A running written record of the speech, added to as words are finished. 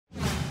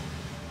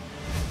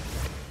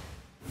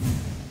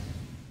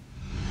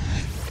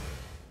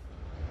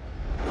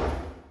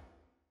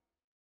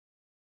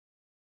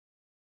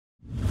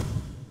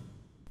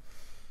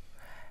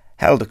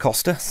Helder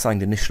Costa,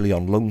 signed initially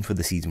on loan for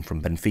the season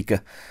from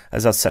Benfica,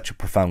 has had such a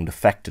profound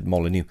effect at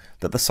Molineux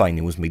that the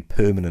signing was made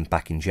permanent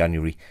back in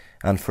January,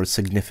 and for a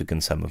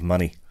significant sum of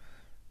money.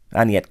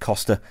 And yet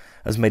Costa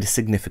has made a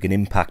significant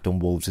impact on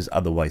Wolves'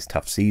 otherwise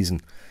tough season.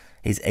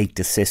 His 8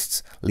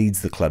 assists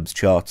leads the club's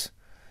charts.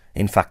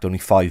 In fact, only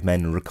 5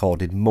 men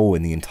recorded more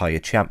in the entire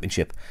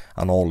championship,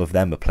 and all of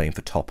them are playing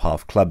for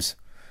top-half clubs.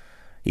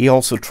 He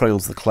also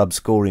trails the club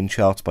scoring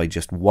charts by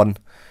just 1,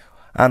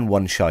 and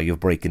 1 shy of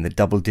breaking the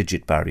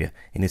double-digit barrier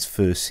in his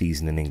first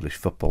season in English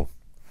football.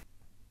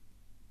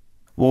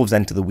 Wolves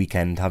enter the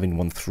weekend having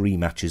won 3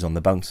 matches on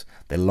the bounce,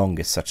 their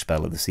longest such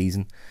spell of the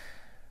season,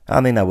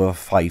 and they now have a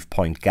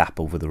 5-point gap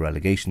over the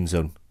relegation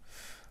zone.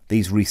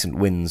 These recent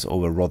wins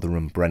over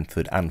Rotherham,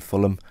 Brentford and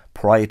Fulham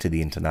prior to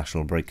the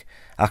international break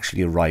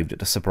actually arrived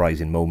at a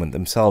surprising moment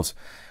themselves,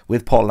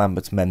 with Paul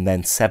Lambert's men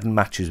then 7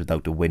 matches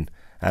without a win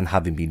and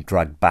having been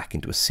dragged back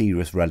into a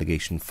serious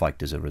relegation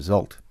fight as a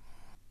result.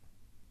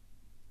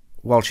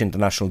 Welsh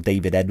international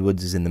David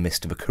Edwards is in the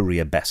midst of a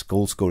career best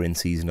goal-scoring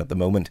season at the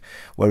moment,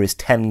 where his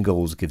 10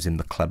 goals gives him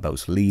the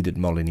clubhouse lead at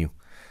Molineux.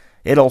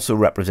 It also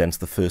represents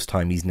the first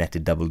time he's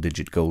netted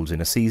double-digit goals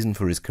in a season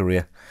for his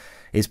career.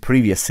 His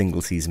previous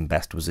single-season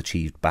best was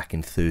achieved back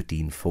in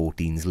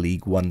 13-14's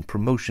League One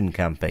promotion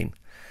campaign.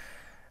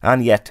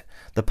 And yet,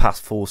 the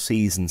past 4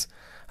 seasons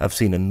have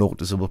seen a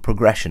noticeable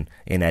progression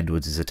in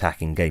Edwards'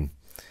 attacking game.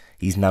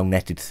 He's now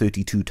netted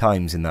 32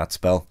 times in that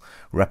spell,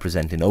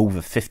 representing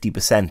over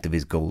 50% of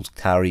his goals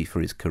tally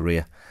for his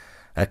career,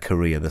 a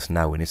career that's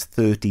now in his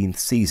 13th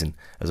season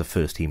as a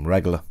first-team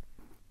regular.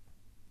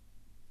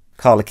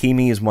 Karl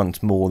Ikeme is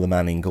once more the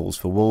man in goals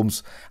for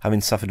Wolves,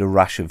 having suffered a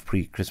rash of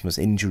pre-Christmas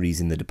injuries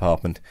in the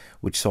department,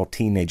 which saw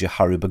teenager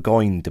Harry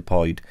Burgoyne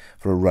deployed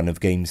for a run of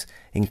games,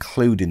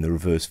 including the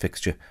reverse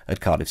fixture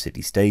at Cardiff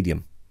City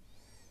Stadium.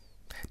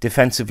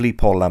 Defensively,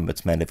 Paul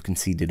Lambert's men have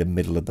conceded a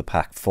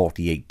middle-of-the-pack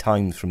 48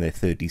 times from their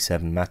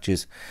 37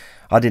 matches,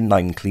 adding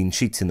 9 clean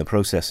sheets in the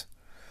process.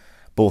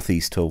 Both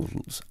these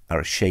totals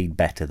are a shade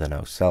better than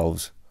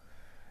ourselves.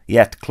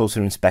 Yet,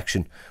 closer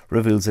inspection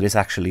reveals that it's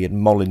actually at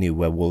Molineux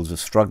where Wolves have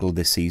struggled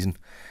this season.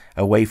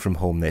 Away from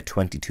home, their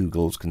 22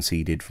 goals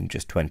conceded from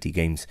just 20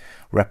 games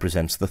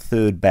represents the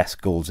 3rd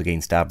best goals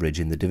against average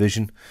in the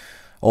division,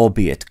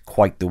 albeit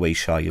quite the way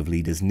shy of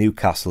leaders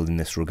Newcastle in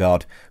this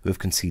regard, who have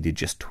conceded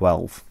just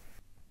 12.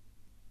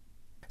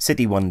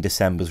 City won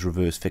December's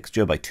reverse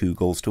fixture by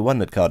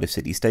 2-1 at Cardiff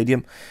City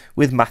Stadium,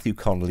 with Matthew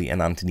Connolly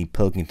and Anthony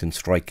Pilkington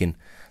striking,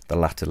 the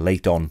latter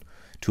late on,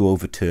 to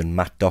overturn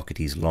Matt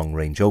Doherty's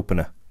long-range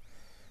opener.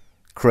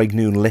 Craig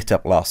Noone lit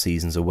up last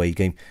season's away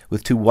game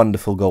with 2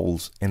 wonderful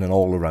goals in an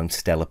all-around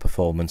stellar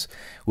performance,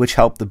 which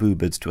helped the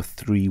Bluebirds to a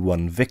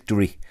 3-1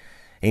 victory.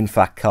 In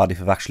fact, Cardiff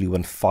have actually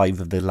won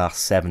 5 of their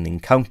last 7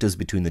 encounters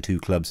between the two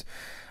clubs,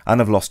 and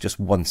have lost just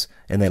once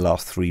in their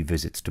last 3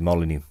 visits to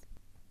Molineux.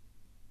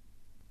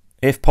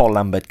 If Paul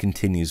Lambert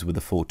continues with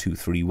the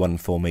 4-2-3-1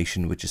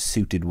 formation, which has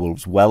suited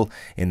Wolves well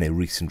in their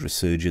recent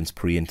resurgence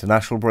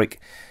pre-international break,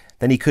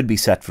 then he could be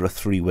set for a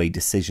 3-way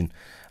decision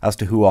as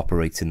to who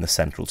operates in the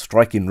central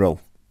striking role.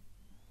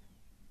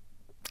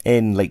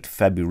 In late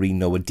February,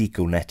 Noah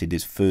Diko netted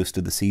his first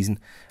of the season,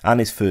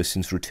 and his first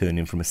since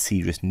returning from a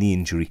serious knee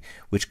injury,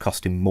 which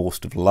cost him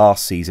most of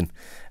last season,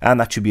 and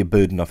that should be a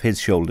burden off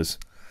his shoulders.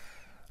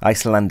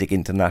 Icelandic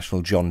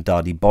international John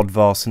Dardi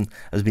Bodvarsson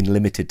has been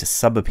limited to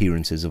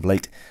sub-appearances of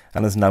late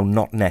and has now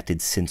not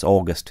netted since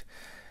August,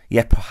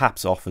 yet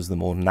perhaps offers the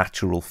more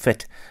natural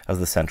fit as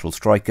the central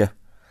striker,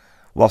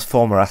 whilst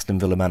former Aston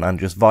Villa man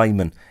Andreas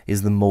Weimann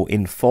is the more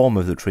in form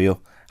of the trio,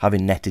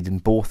 having netted in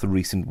both the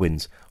recent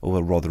wins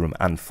over Rotherham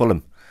and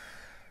Fulham.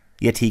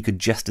 Yet he could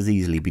just as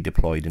easily be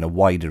deployed in a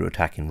wider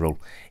attacking role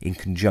in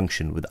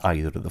conjunction with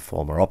either of the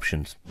former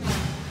options.